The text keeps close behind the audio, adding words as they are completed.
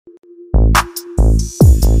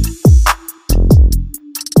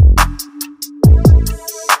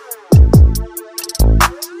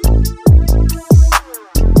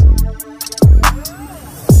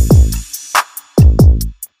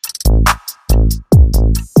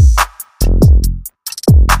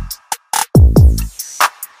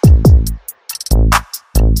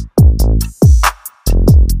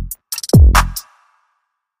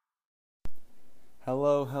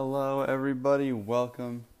everybody.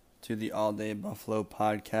 Welcome to the All Day Buffalo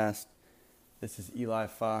podcast. This is Eli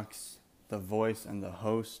Fox, the voice and the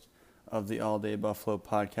host of the All Day Buffalo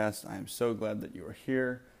podcast. I am so glad that you are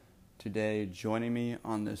here today joining me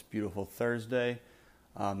on this beautiful Thursday.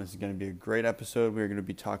 This is going to be a great episode. We're going to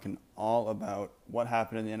be talking all about what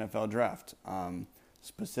happened in the NFL draft,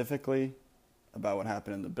 specifically about what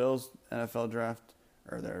happened in the Bills NFL draft,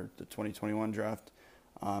 or the 2021 draft.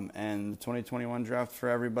 And the 2021 draft for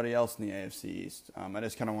everybody else in the AFC East. I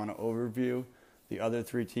just kind of want to overview the other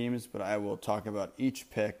three teams, but I will talk about each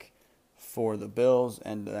pick for the Bills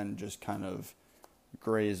and then just kind of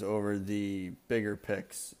graze over the bigger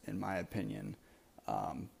picks, in my opinion,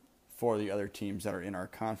 for the other teams that are in our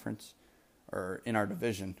conference or in our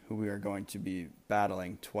division, who we are going to be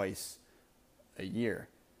battling twice a year.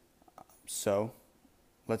 So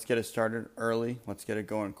let's get it started early. Let's get it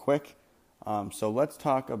going quick. So let's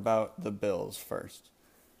talk about the Bills first.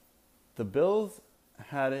 The Bills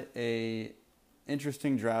had a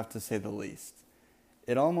interesting draft, to say the least.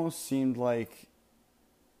 It almost seemed like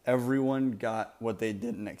everyone got what they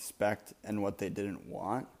didn't expect and what they didn't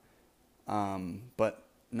want. But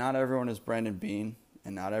not everyone is Brandon Beane,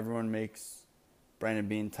 and not everyone makes Brandon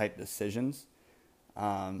Beane type decisions.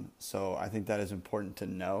 So I think that is important to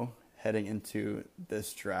know heading into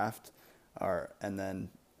this draft, and then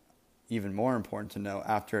even more important to know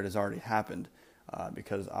after it has already happened,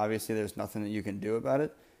 because obviously there's nothing that you can do about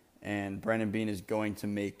it, and Brandon Beane is going to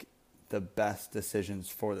make the best decisions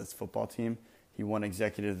for this football team. He won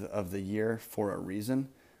Executive of the Year for a reason,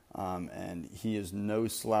 and he is no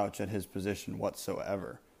slouch at his position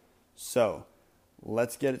whatsoever. So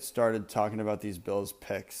let's get it started talking about these Bills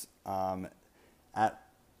picks. In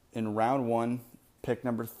round one, pick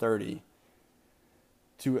number 30,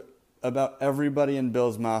 to about everybody in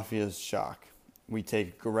Bills Mafia's shock, we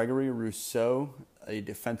take Gregory Rousseau, a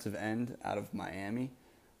defensive end out of Miami.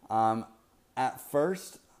 At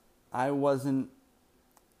first, I'm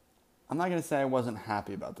not going to say I wasn't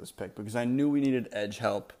happy about this pick, because I knew we needed edge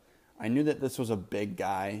help. I knew that this was a big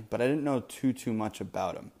guy, but I didn't know too much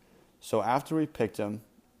about him. So after we picked him,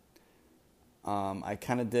 I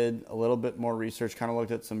kind of did a little bit more research, kind of looked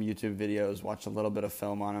at some YouTube videos, watched a little bit of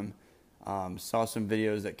film on him. Saw some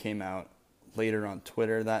videos that came out later on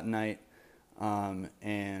Twitter that night,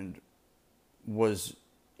 and was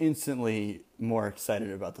instantly more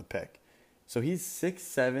excited about the pick. So he's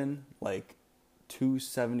 6'7", like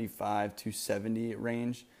 275, 270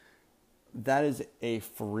 range. That is a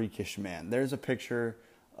freakish man. There's a picture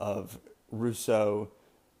of Rousseau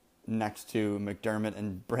next to McDermott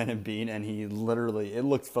and Brandon Beane, and it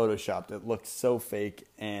looks photoshopped. It looks so fake,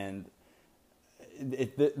 and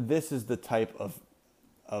this is the type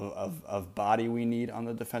of body we need on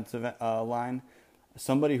the defensive line.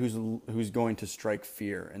 Somebody who's going to strike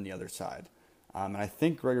fear in the other side. And I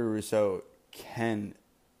think Gregory Rousseau can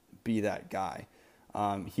be that guy.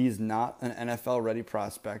 He's not an NFL-ready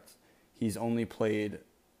prospect. He's only played,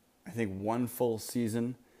 I think, one full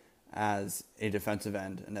season as a defensive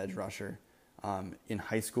end, an edge rusher. In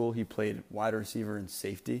high school, he played wide receiver and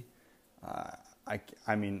safety.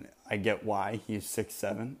 I mean, I get why. He's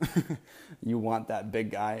 6'7". You want that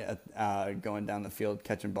big guy going down the field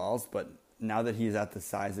catching balls, but now that he's at the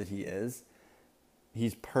size that he is,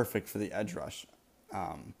 he's perfect for the edge rush.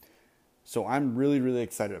 So I'm really, really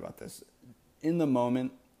excited about this. In the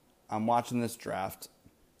moment, I'm watching this draft.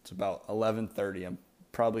 It's about 11:30. I'm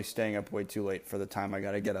probably staying up way too late for the time I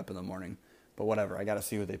got to get up in the morning, but whatever. I got to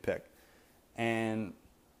see who they pick. And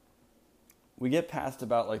we get past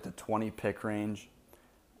about like the 20 pick range,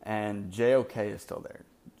 and JOK is still there.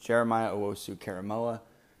 Jeremiah Owusu-Koramoah.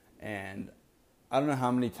 And I don't know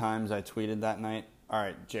how many times I tweeted that night, all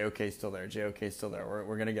right, JOK's still there, JOK's still there.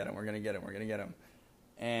 We're going to get him, we're going to get him, we're going to get him.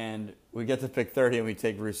 And we get to pick 30 and we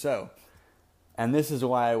take Rousseau. And this is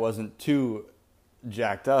why I wasn't too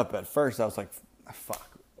jacked up at first. I was like,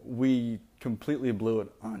 fuck, we completely blew it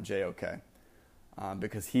on JOK.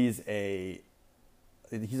 Because he's a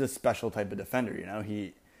special type of defender, you know.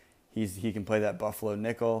 He can play that Buffalo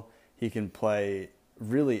nickel. He can play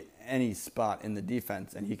really any spot in the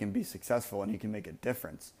defense, and he can be successful, and he can make a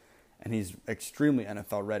difference. And he's extremely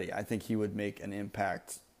NFL ready. I think he would make an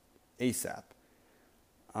impact ASAP.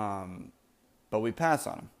 But we pass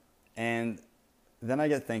on him. And then I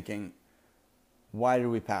get thinking, why did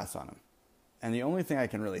we pass on him? And the only thing I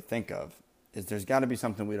can really think of is there's got to be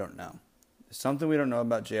something we don't know. Something we don't know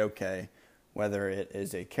about JOK, whether it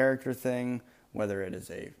is a character thing, whether it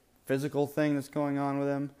is a physical thing that's going on with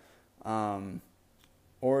him,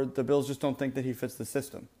 or the Bills just don't think that he fits the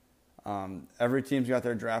system. Every team's got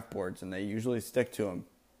their draft boards, and they usually stick to him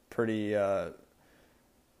pretty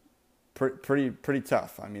pretty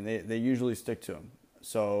tough. I mean, they usually stick to him.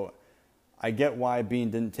 So I get why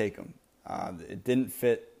Bean didn't take him. It didn't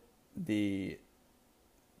fit the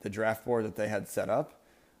draft board that they had set up.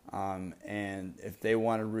 And if they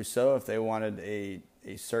wanted Rousseau, if they wanted a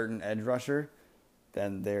certain edge rusher,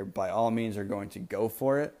 then they by all means are going to go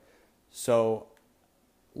for it. So,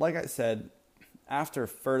 like I said, after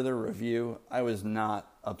further review, I was not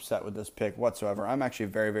upset with this pick whatsoever. I'm actually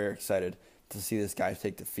very, very excited to see this guy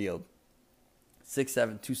take the field. 6'7",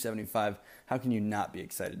 275. How can you not be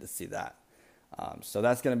excited to see that? So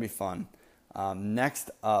that's going to be fun. Next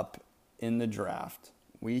up in the draft,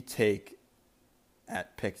 we take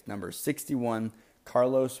at pick number 61,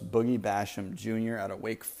 Carlos Boogie Basham Jr. out of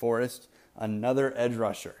Wake Forest, another edge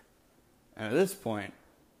rusher. And at this point,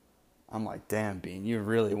 I'm like, damn, Bean, you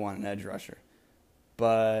really want an edge rusher.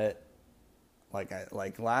 But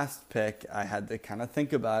like last pick, I had to kind of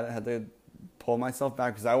think about it. I had to pull myself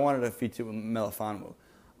back because I wanted a Fitu Melifonwu.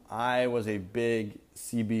 I was a big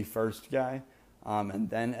CB first guy, and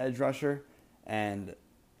then edge rusher. And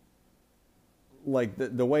like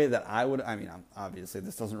the way that obviously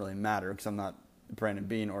this doesn't really matter because I'm not Brandon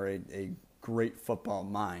Bean or a great football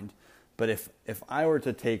mind. But if I were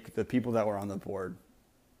to take the people that were on the board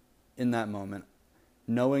in that moment,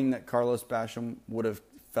 knowing that Carlos Basham would have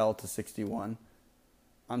fell to 61,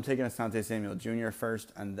 I'm taking Asante Samuel Jr.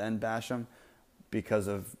 first and then Basham because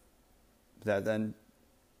of that. Then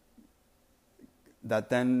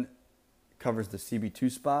covers the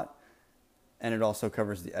CB2 spot, and it also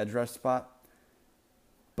covers the edge rush spot.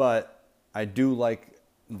 But I do like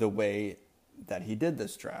the way that he did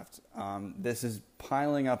this draft. This is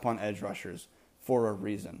piling up on edge rushers for a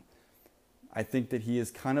reason. I think that he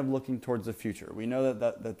is kind of looking towards the future. We know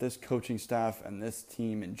that this coaching staff and this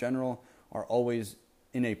team in general are always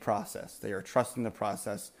in a process. They are trusting the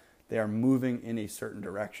process. They are moving in a certain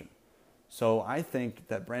direction. So I think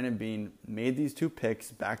that Brandon Bean made these two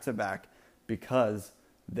picks back-to-back because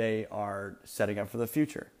they are setting up for the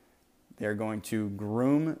future. They're going to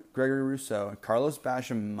groom Gregory Rousseau. Carlos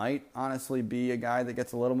Basham might honestly be a guy that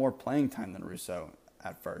gets a little more playing time than Rousseau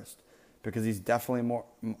at first because he's definitely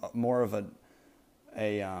more of a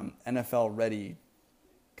NFL ready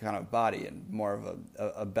kind of body and more of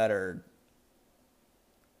a better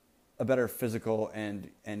physical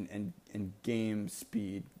and game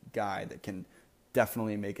speed guy that can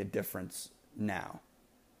definitely make a difference now.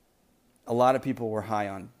 A lot of people were high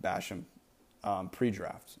on Basham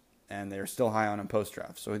pre-draft, and they're still high on him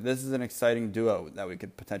post-draft. So this is an exciting duo that we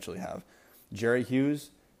could potentially have. Jerry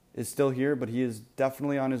Hughes is still here, but he is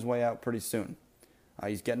definitely on his way out pretty soon.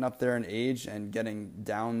 He's getting up there in age and getting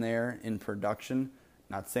down there in production.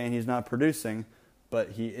 Not saying he's not producing,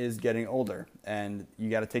 but he is getting older, and you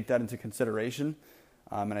got to take that into consideration.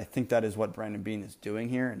 And I think that is what Brandon Bean is doing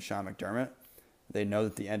here and Sean McDermott. They know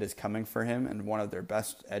that the end is coming for him and one of their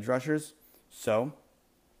best edge rushers. So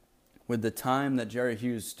with the time that Jerry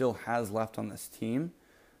Hughes still has left on this team,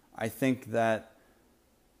 I think that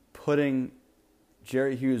putting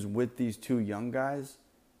Jerry Hughes with these two young guys,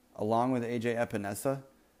 along with AJ Epinesa,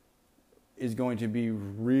 is going to be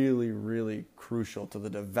really, really crucial to the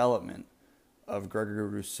development of Gregory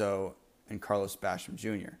Rousseau and Carlos Basham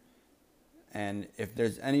Jr. And if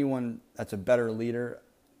there's anyone that's a better leader,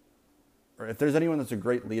 or if there's anyone that's a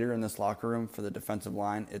great leader in this locker room for the defensive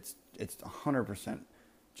line, it's 100%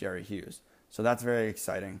 Jerry Hughes. So that's very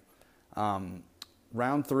exciting.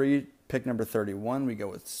 Round 3, pick number 31, we go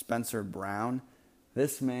with Spencer Brown.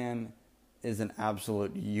 This man is an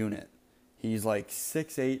absolute unit. He's like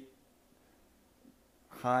 6'8",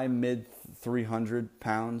 high, mid 300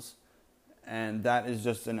 pounds, and that is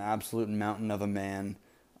just an absolute mountain of a man.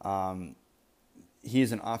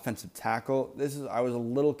 He's an offensive tackle. I was a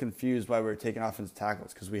little confused why we were taking offensive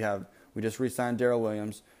tackles because we just re-signed Darrell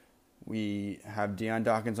Williams. We have Deion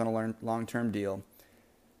Dawkins on a long-term deal.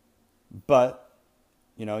 But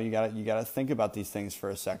you gotta think about these things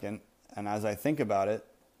for a second. And as I think about it,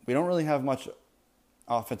 we don't really have much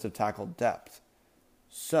offensive tackle depth.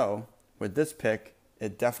 So with this pick,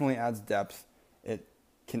 it definitely adds depth. It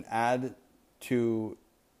can add to,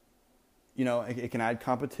 it can add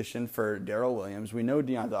competition for Darrell Williams. We know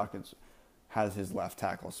Deion Dawkins has his left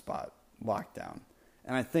tackle spot locked down.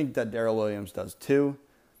 And I think that Darrell Williams does too.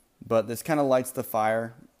 But this kind of lights the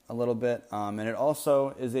fire a little bit. And it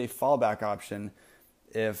also is a fallback option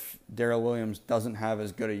if Darrell Williams doesn't have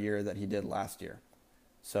as good a year that he did last year.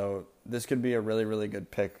 So this could be a really, really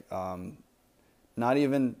good pick. Not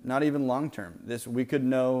even long term. We could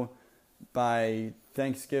know by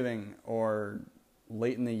Thanksgiving or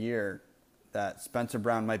late in the year that Spencer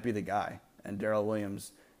Brown might be the guy, and Darrell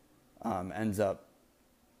Williams ends up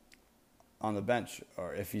on the bench,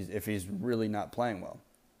 or if he's really not playing well.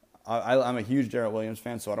 I'm a huge Jarrett Williams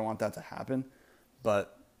fan, so I don't want that to happen,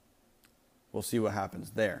 but we'll see what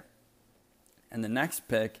happens there. And the next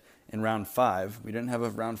pick in round 5, we didn't have a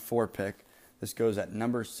round 4 pick. This goes at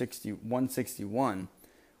number 161.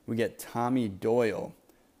 We get Tommy Doyle,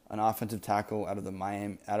 an offensive tackle out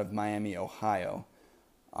of Miami, Ohio.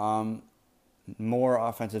 More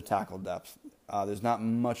offensive tackle depth. There's not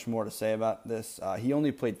much more to say about this. He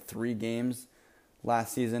only played 3 games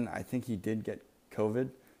last season. I think he did get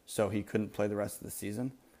COVID, so he couldn't play the rest of the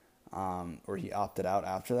season, or he opted out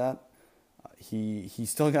after that. He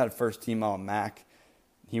still got first team All-MAC.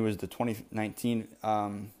 He was the 2019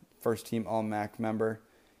 first team All-MAC member.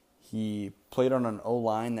 He played on an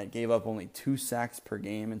O-line that gave up only 2 sacks per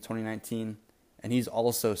game in 2019, and he's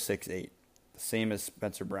also 6'8", the same as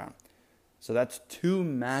Spencer Brown. So that's 2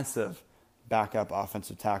 massive backup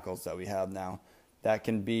offensive tackles that we have now that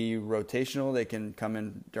can be rotational. They can come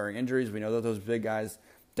in during injuries. We know that those big guys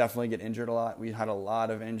definitely get injured a lot. We had a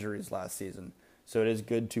lot of injuries last season, so it is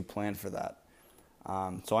good to plan for that.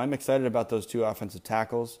 So I'm excited about those 2 offensive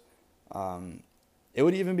tackles. It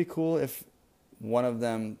would even be cool if one of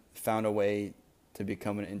them found a way to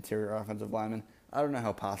become an interior offensive lineman. I don't know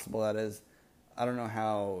how possible that is. I don't know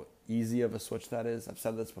how easy of a switch that is. I've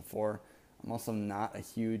said this before. I'm also not a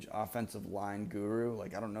huge offensive line guru.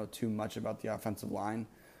 Like, I don't know too much about the offensive line.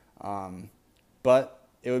 But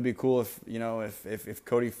it would be cool if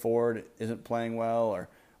Cody Ford isn't playing well,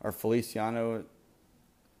 or Feliciano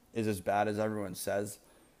is as bad as everyone says,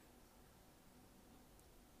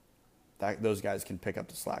 that those guys can pick up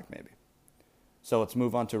the slack maybe. So let's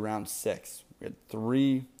move on to round 6. We had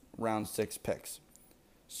 3 round 6 picks.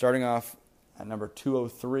 Starting off at number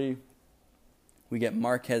 203, we get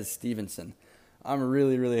Marquez Stevenson. I'm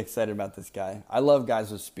really, really excited about this guy. I love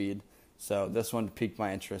guys with speed, so this one piqued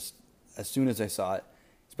my interest as soon as I saw it.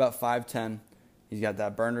 He's about 5'10". He's got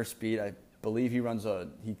that burner speed. I believe he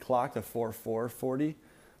clocked a 4.4 40,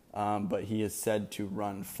 but he is said to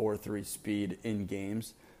run 4.3 speed in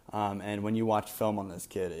games. And when you watch film on this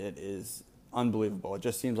kid, it is unbelievable. It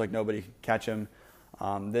just seems like nobody can catch him.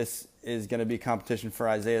 This is going to be competition for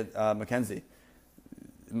Isaiah McKenzie.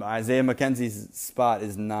 Isaiah McKenzie's spot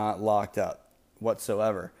is not locked up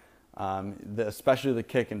whatsoever. Especially the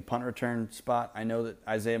kick and punt return spot. I know that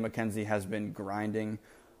Isaiah McKenzie has been grinding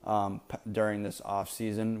during this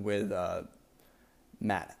offseason with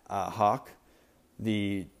Matt Hawk,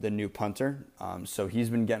 the new punter. So he's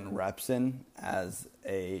been getting reps in as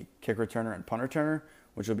a kick returner and punt returner,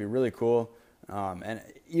 which will be really cool. And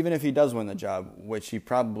even if he does win the job, which he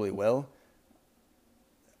probably will,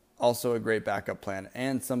 also a great backup plan,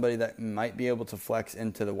 and somebody that might be able to flex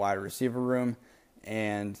into the wide receiver room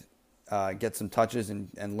and get some touches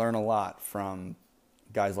and learn a lot from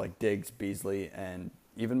guys like Diggs, Beasley, and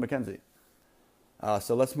even McKenzie.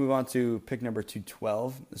 So let's move on to pick number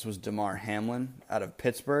 212. This was Damar Hamlin out of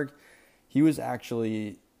Pittsburgh. He was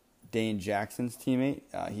actually Dane Jackson's teammate.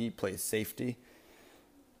 He plays safety.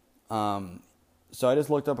 So I just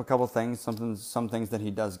looked up a couple things, some things that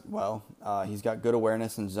he does well. He's got good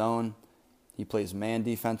awareness in zone. He plays man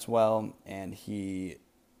defense well, and he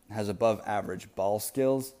has above average ball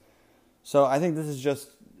skills. So I think this is just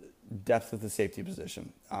depth at the safety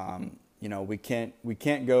position. We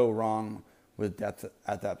can't go wrong with depth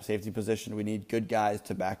at that safety position. We need good guys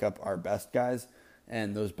to back up our best guys,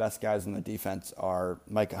 and those best guys in the defense are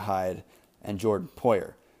Micah Hyde and Jordan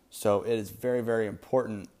Poyer. So it is very, very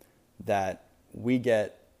important that we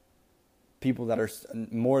get people that are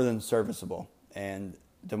more than serviceable. And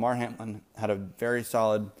Damar Hamlin had a very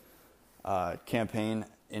solid campaign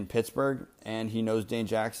in Pittsburgh, and he knows Dane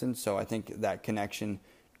Jackson, so I think that connection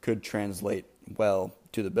could translate well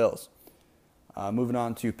to the Bills. Moving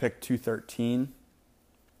on to pick 213.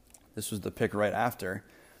 This was the pick right after.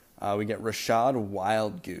 We get Rashad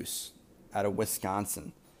Wildgoose out of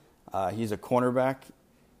Wisconsin. He's a cornerback,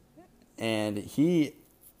 and he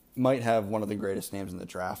might have one of the greatest names in the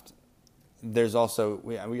draft. There's also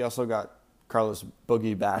we also got Carlos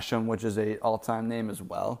Boogie Basham, which is a all-time name as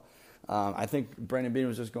well. I think Brandon Beane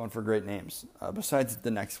was just going for great names. Besides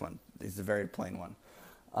the next one, he's a very plain one.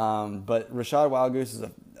 But Rashad Wildgoose is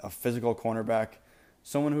a physical cornerback,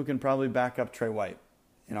 someone who can probably back up Trey White,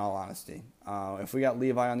 in all honesty. If we got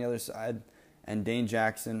Levi on the other side and Dane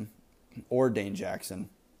Jackson, we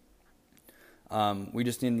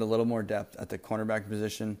just needed a little more depth at the cornerback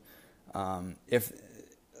position. If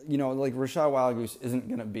Rashad Wildgoose isn't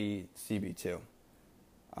going to be CB2.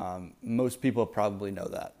 Most people probably know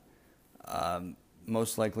that.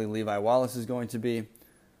 Most likely Levi Wallace is going to be.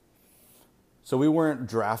 So we weren't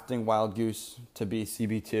drafting Wildgoose to be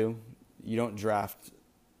CB2. you don't draft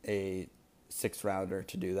a sixth rounder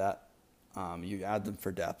to do that. You add them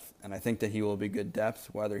for depth, and I think that he will be good depth,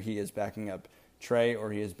 whether he is backing up Trey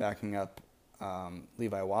or he is backing up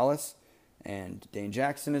Levi Wallace, and Dane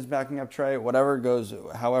Jackson is backing up Trey. Whatever goes,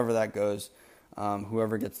 however that goes,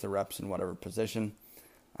 whoever gets the reps in whatever position.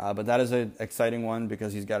 But that is an exciting one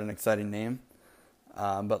because he's got an exciting name.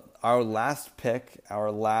 But our last pick,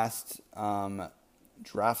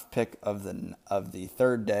 draft pick of the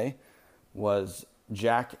third day, was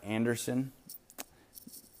Jack Anderson,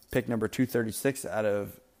 pick number 236 out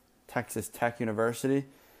of Texas Tech University.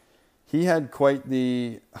 He had quite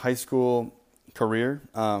the high school career.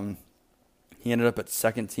 He ended up at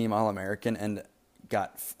second team All-American and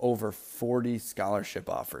got over 40 scholarship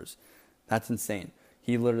offers. That's insane.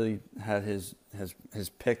 He literally had his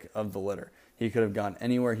pick of the litter. He could have gone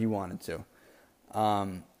anywhere he wanted to.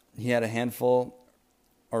 He had a handful,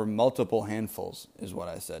 or multiple handfuls is what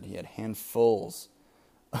I said. He had handfuls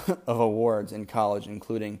of awards in college,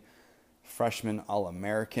 including freshman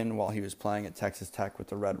All-American while he was playing at Texas Tech with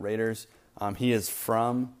the Red Raiders. He is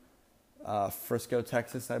from Frisco,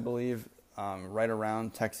 Texas, I believe, right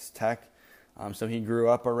around Texas Tech. So he grew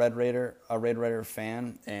up a Red Raider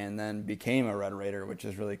fan, and then became a Red Raider, which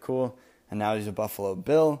is really cool. And now he's a Buffalo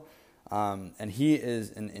Bill. And he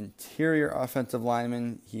is an interior offensive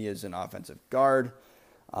lineman. He is an offensive guard.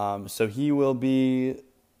 So he will be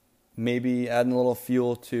maybe adding a little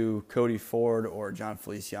fuel to Cody Ford or John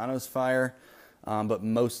Feliciano's fire, but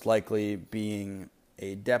most likely being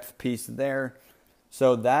a depth piece there.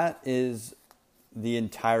 So that is the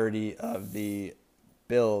entirety of the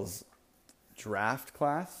Bills draft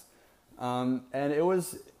class, and it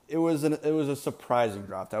was a surprising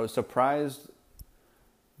draft. I was surprised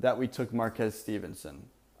that we took Marquez Stevenson.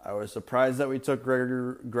 I was surprised that we took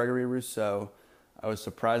Gregory Rousseau. I was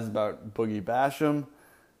surprised about Boogie Basham,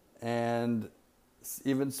 and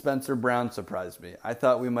even Spencer Brown surprised me. I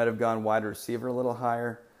thought we might have gone wide receiver a little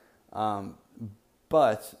higher,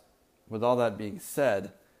 but with all that being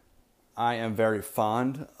said, I am very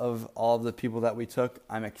fond of all of the people that we took.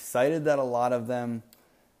 I'm excited that a lot of them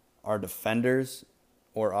are defenders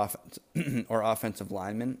or offensive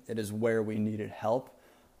linemen. It is where we needed help.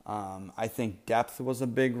 I think depth was a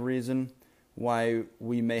big reason why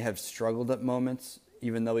we may have struggled at moments.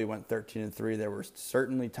 Even though we went 13-3, there were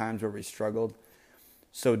certainly times where we struggled.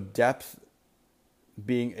 So depth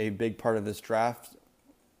being a big part of this draft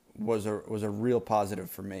was a real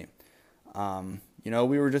positive for me.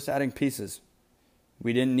 We were just adding pieces.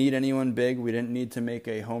 We didn't need anyone big. We didn't need to make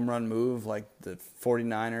a home run move like the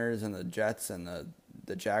 49ers and the Jets and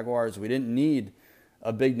the Jaguars. We didn't need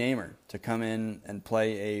a big namer to come in and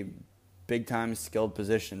play a big-time skilled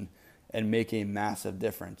position and make a massive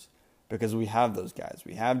difference, because we have those guys.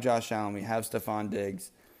 We have Josh Allen. We have Stephon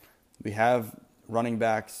Diggs. We have running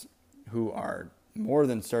backs who are more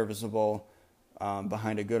than serviceable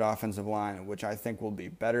behind a good offensive line, which I think will be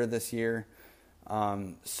better this year.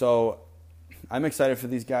 So I'm excited for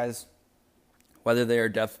these guys, whether they are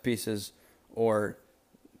depth pieces or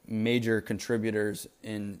major contributors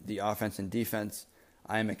in the offense and defense.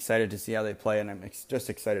 I am excited to see how they play, and I'm just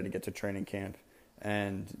excited to get to training camp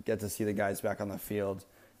and get to see the guys back on the field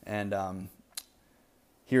and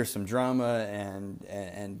hear some drama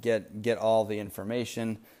and get all the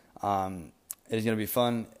information. It is going to be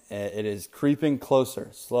fun. It is creeping closer.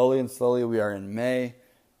 Slowly and slowly, we are in May.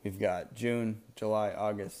 We've got June, July,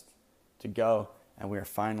 August to go, and we are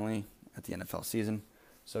finally at the NFL season.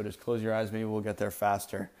 So just close your eyes. Maybe we'll get there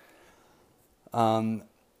faster.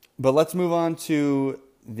 But let's move on to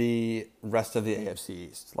the rest of the AFC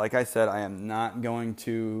East. Like I said, I am not going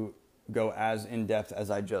to go as in-depth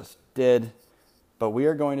as I just did, but we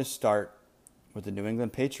are going to start with the New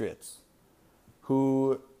England Patriots,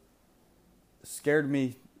 who scared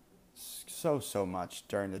me so much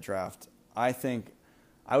during the draft. I think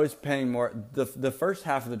I was paying more. The first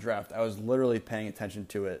half of the draft, I was literally paying attention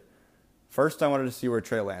to it. First, I wanted to see where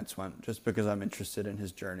Trey Lance went, just because I'm interested in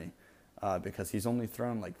his journey, because he's only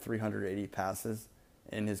thrown like 380 passes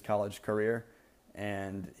in his college career,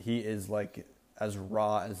 and he is like as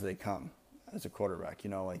raw as they come as a quarterback.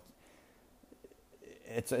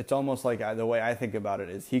 It's almost like the way I think about it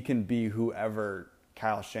is he can be whoever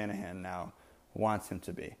Kyle Shanahan now wants him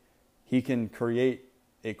to be. He can create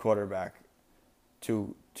a quarterback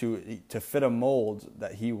to fit a mold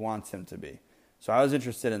that he wants him to be. So I was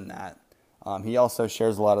interested in that. He also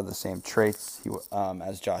shares a lot of the same traits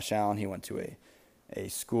as Josh Allen. He went to a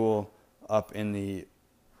school up in the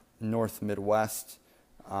North Midwest.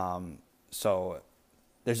 So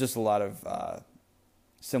there's just a lot of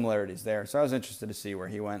similarities there. So I was interested to see where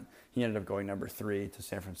he went. He ended up going number 3 to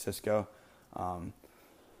San Francisco.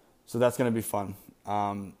 So that's going to be fun.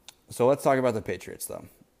 So let's talk about the Patriots, though.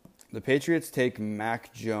 The Patriots take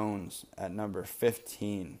Mac Jones at number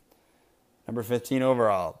 15. Number 15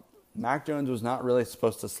 overall. Mac Jones was not really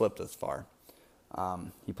supposed to slip this far.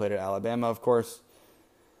 He played at Alabama, of course.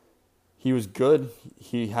 He was good.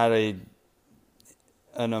 He had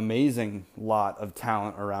an amazing lot of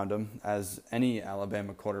talent around him, as any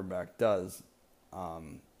Alabama quarterback does.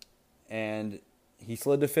 And he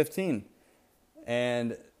slid to 15.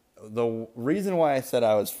 And the reason why I said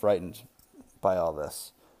I was frightened by all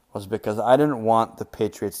this was because I didn't want the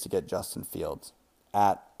Patriots to get Justin Fields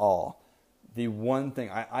at all. The one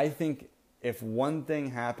thing, I think if one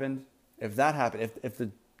thing happened, if that happened, if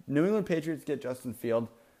the New England Patriots get Justin Fields,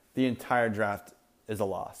 the entire draft is a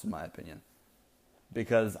loss, in my opinion.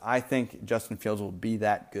 Because I think Justin Fields will be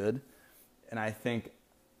that good, and I think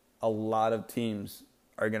a lot of teams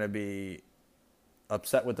are going to be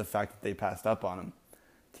upset with the fact that they passed up on him.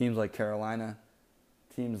 Teams like Carolina,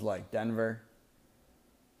 teams like Denver,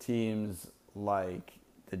 teams like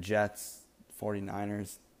the Jets,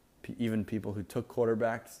 49ers, even people who took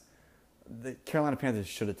quarterbacks. The Carolina Panthers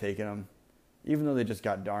should have taken him, even though they just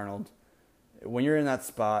got Darnold. When you're in that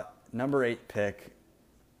spot, number 8 pick,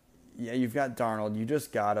 yeah, you've got Darnold. You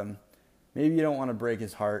just got him. Maybe you don't want to break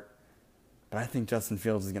his heart, but I think Justin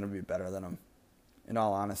Fields is going to be better than him, in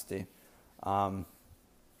all honesty. And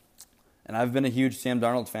I've been a huge Sam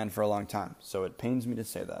Darnold fan for a long time, so it pains me to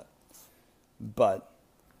say that. But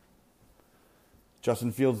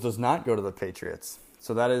Justin Fields does not go to the Patriots.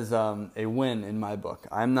 So that is a win in my book.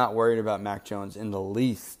 I'm not worried about Mac Jones in the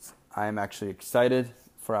least. I am actually excited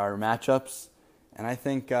for our matchups. And I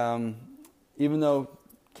think even though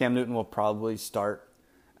Cam Newton will probably start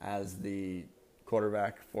as the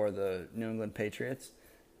quarterback for the New England Patriots,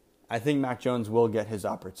 I think Mac Jones will get his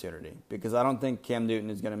opportunity because I don't think Cam Newton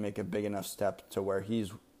is going to make a big enough step to where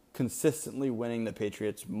he's consistently winning the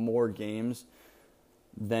Patriots more games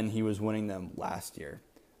than he was winning them last year.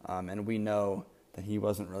 And we know that he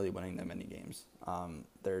wasn't really winning them any games.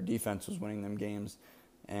 Their defense was winning them games,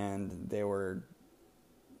 and they weren't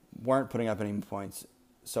putting up any points.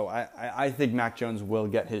 So I think Mac Jones will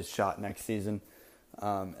get his shot next season,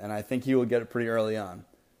 and I think he will get it pretty early on.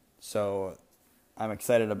 So I'm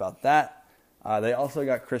excited about that. They also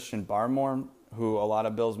got Christian Barmore, who a lot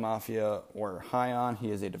of Bills Mafia were high on.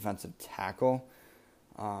 He is a defensive tackle.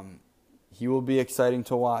 He will be exciting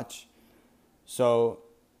to watch. So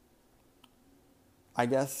I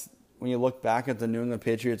guess when you look back at the New England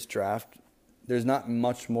Patriots draft, there's not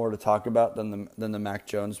much more to talk about than the Mac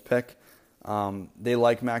Jones pick. They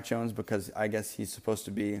like Mac Jones because I guess he's supposed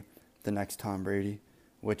to be the next Tom Brady,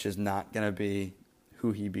 which is not going to be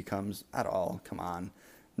who he becomes at all. Come on.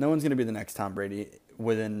 No one's going to be the next Tom Brady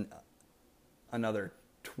within another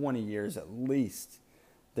 20 years at least.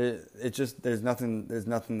 There's nothing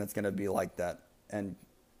that's going to be like that. And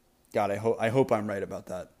God, I hope I'm right about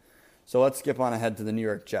that. So let's skip on ahead to the New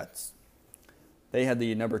York Jets. They had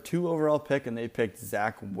the number 2 overall pick, and they picked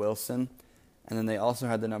Zach Wilson. And then they also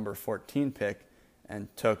had the number 14 pick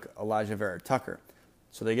and took Elijah Vera Tucker.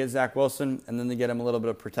 So they get Zach Wilson, and then they get him a little bit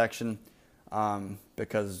of protection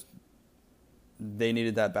because they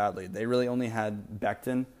needed that badly. They really only had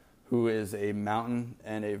Becton, who is a mountain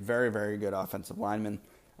and a very, very good offensive lineman.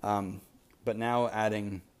 But now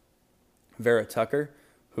adding Vera Tucker,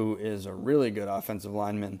 who is a really good offensive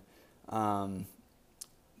lineman,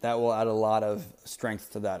 that will add a lot of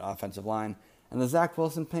strength to that offensive line. And the Zach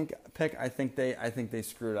Wilson pick, I think they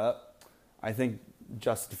screwed up. I think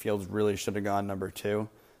Justin Fields really should have gone number 2.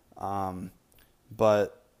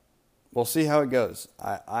 But we'll see how it goes.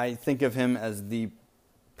 I think of him as the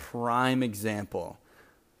prime example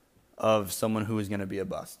of someone who is going to be a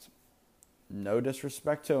bust. No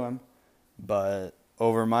disrespect to him, but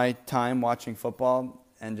over my time watching football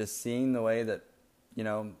and just seeing the way that,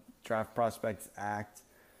 draft prospects act,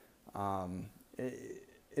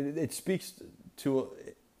 it speaks to,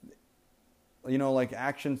 like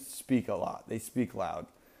actions speak a lot. They speak loud.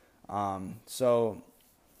 So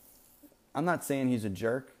I'm not saying he's a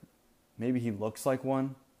jerk. Maybe he looks like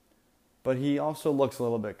one, but he also looks a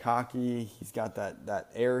little bit cocky. He's got that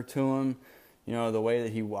air to him. The way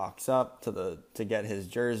that he walks up to get his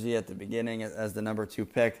jersey at the beginning as the number 2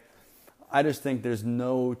 pick. I just think there's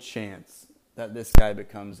no chance that this guy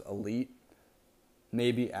becomes elite,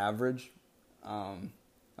 maybe average.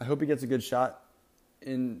 I hope he gets a good shot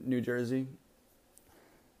in New Jersey,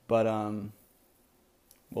 but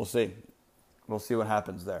we'll see. We'll see what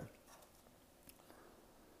happens there.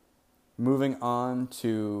 Moving on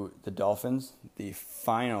to the Dolphins, the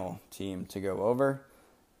final team to go over.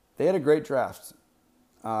 They had a great draft.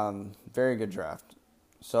 Very good draft.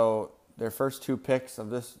 So their first two picks of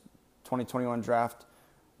this 2021 draft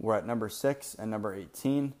were at number 6 and number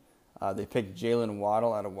 18. They picked Jalen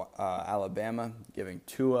Waddle out of Alabama, giving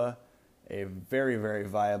Tua a very, very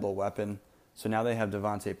viable weapon. So now they have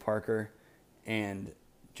Devontae Parker and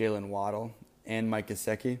Jalen Waddle and Mike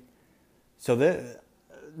Gesicki. So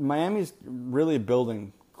Miami's really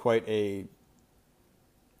building quite a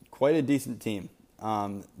decent team.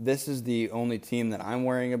 This is the only team that I'm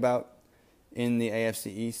worrying about in the AFC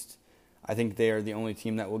East. I think they are the only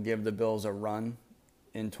team that will give the Bills a run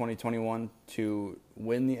in 2021 to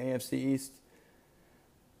win the AFC East.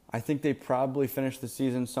 I think they probably finish the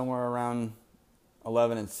season somewhere around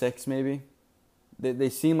 11-6 maybe. They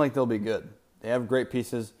seem like they'll be good. They have great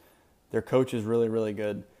pieces. Their coach is really, really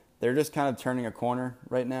good. They're just kind of turning a corner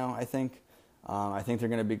right now, I think. I think they're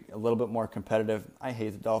going to be a little bit more competitive. I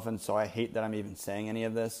hate the Dolphins, so I hate that I'm even saying any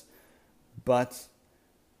of this. But,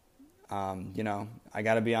 I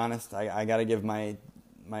got to be honest. I got to give my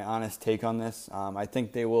honest take on this. I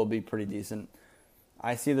think they will be pretty decent.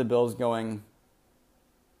 I see the Bills going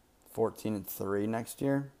 14-3 next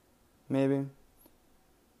year, maybe.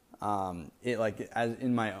 As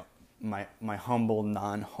in my humble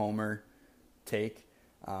non-homer take,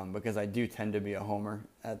 because I do tend to be a homer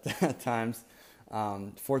at times.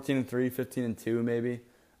 14-3, 15-2 maybe.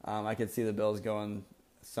 I could see the Bills going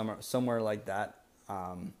somewhere like that.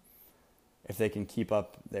 If they can keep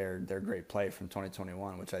up their great play from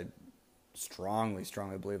 2021, which I strongly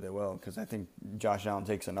believe they will, because I think Josh Allen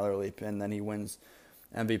takes another leap and then he wins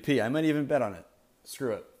MVP. I might even bet on it.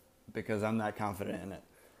 Screw it, because I'm that confident in it.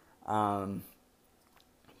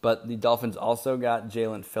 But the Dolphins also got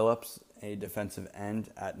Jalen Phillips, a defensive end,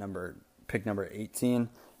 at pick number 18.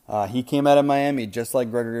 He came out of Miami just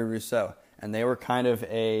like Gregory Rousseau, and they were kind of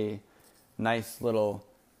a nice little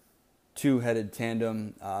two-headed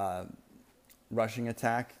tandem rushing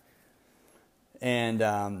attack.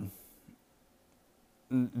 And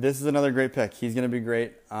this is another great pick. He's going to be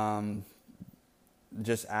great.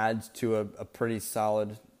 Just adds to a pretty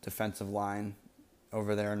solid defensive line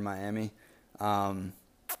over there in Miami.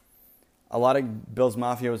 A lot of Bills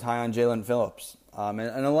Mafia was high on Jalen Phillips, and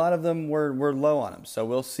a lot of them were low on him. So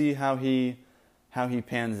we'll see how he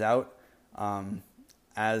pans out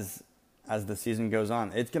as the season goes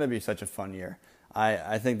on. It's going to be such a fun year.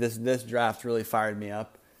 I think this draft really fired me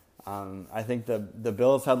up. I think the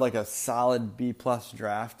Bills had like a solid B+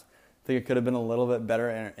 draft. I think it could have been a little bit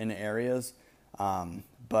better in areas,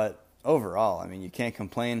 but overall, I mean, you can't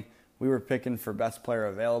complain. We were picking for best player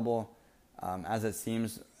available, as it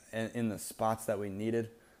seems, in the spots that we needed.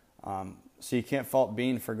 So you can't fault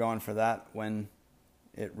Bean for going for that when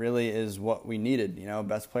it really is what we needed.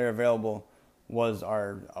 Best player available was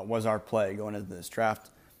our play going into this draft.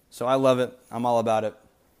 So I love it. I'm all about it.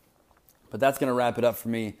 But that's going to wrap it up for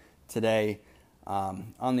me today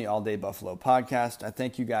on the All Day Buffalo podcast. I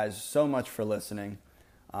thank you guys so much for listening.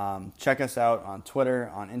 Check us out on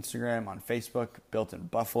Twitter, on Instagram, on Facebook, Built in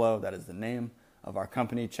Buffalo. That is the name of our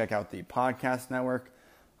company. Check out the podcast network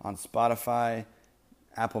on Spotify,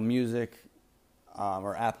 Apple Music,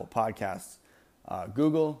 or Apple Podcasts,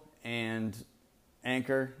 Google, and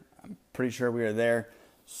Anchor. I'm pretty sure we are there.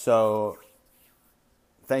 So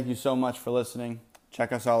thank you so much for listening.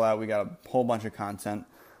 Check us all out. We got a whole bunch of content.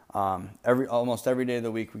 Almost every day of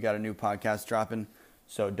the week, we got a new podcast dropping.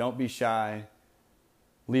 So don't be shy.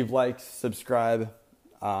 Leave likes, subscribe,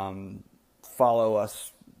 follow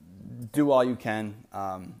us, do all you can.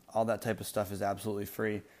 All that type of stuff is absolutely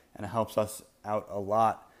free, and it helps us out a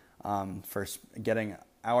lot for getting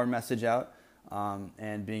our message out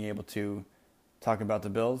and being able to talk about the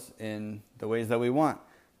Bills in the ways that we want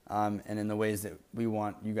and in the ways that we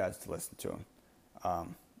want you guys to listen to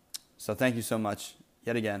them. So thank you so much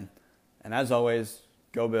yet again. And as always,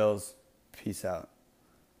 go Bills. Peace out.